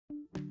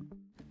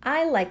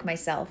I Like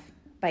Myself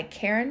by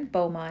Karen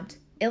Beaumont,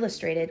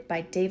 illustrated by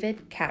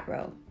David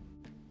Catrow.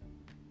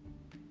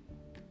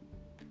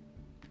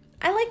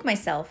 I like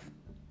myself.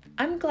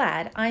 I'm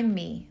glad I'm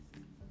me.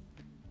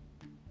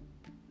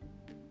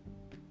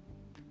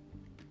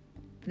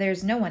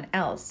 There's no one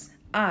else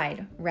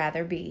I'd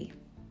rather be.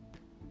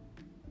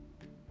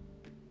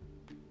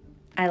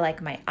 I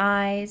like my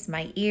eyes,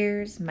 my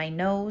ears, my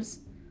nose.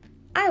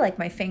 I like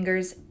my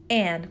fingers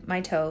and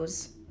my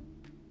toes.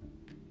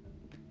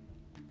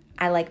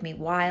 I like me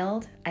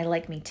wild, I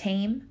like me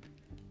tame.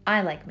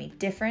 I like me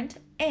different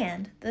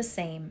and the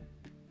same.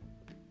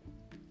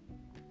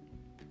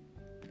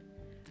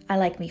 I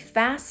like me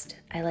fast,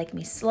 I like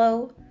me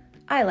slow.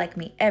 I like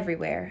me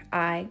everywhere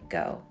I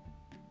go.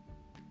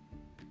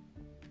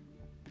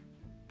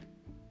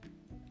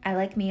 I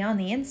like me on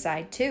the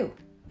inside too,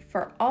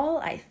 for all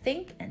I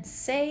think and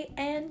say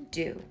and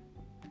do.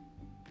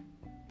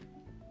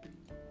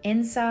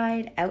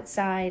 Inside,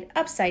 outside,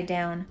 upside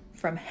down,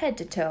 from head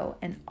to toe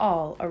and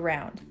all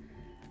around.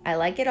 I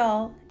like it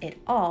all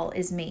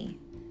is me,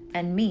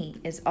 and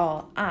me is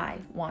all I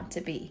want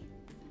to be.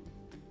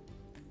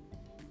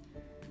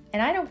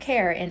 And I don't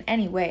care in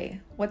any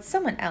way what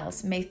someone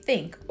else may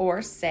think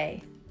or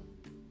say.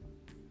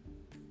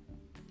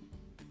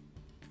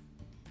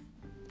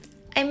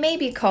 I may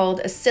be called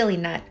a silly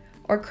nut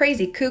or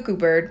crazy cuckoo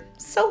bird,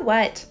 so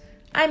what?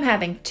 I'm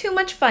having too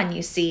much fun,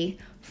 you see,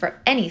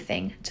 for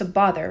anything to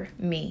bother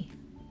me.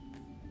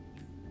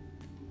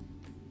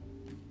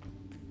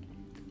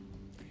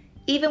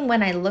 Even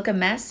when I look a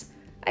mess,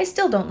 I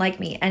still don't like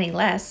me any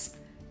less,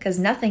 'cause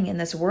nothing in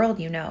this world,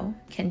 you know,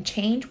 can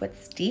change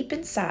what's deep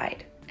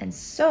inside, and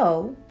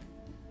so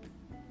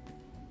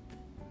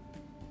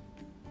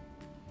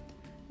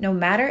no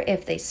matter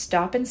if they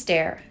stop and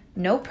stare,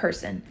 no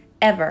person,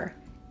 ever,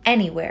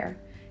 anywhere,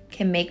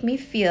 can make me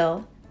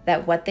feel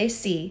that what they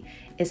see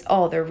is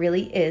all there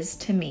really is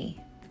to me.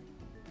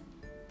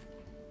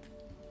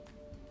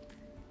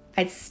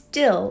 I'd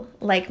still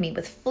like me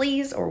with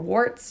fleas or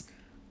warts,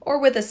 or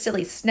with a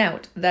silly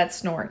snout that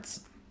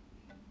snorts,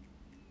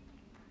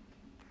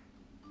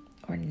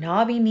 or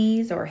knobby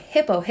knees, or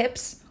hippo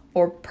hips,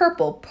 or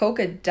purple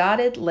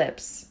polka-dotted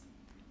lips,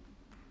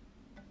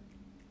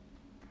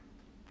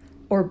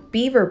 or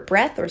beaver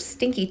breath, or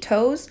stinky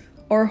toes,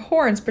 or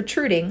horns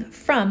protruding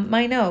from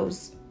my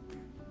nose,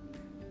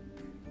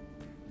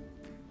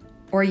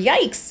 or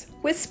yikes,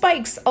 with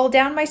spikes all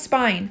down my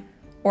spine,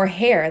 or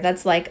hair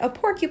that's like a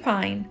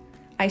porcupine.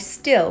 I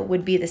still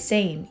would be the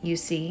same, you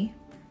see.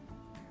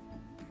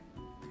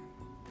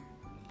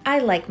 I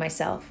like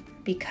myself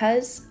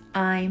because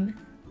I'm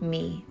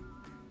me.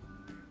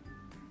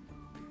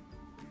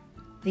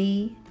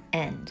 The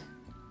end.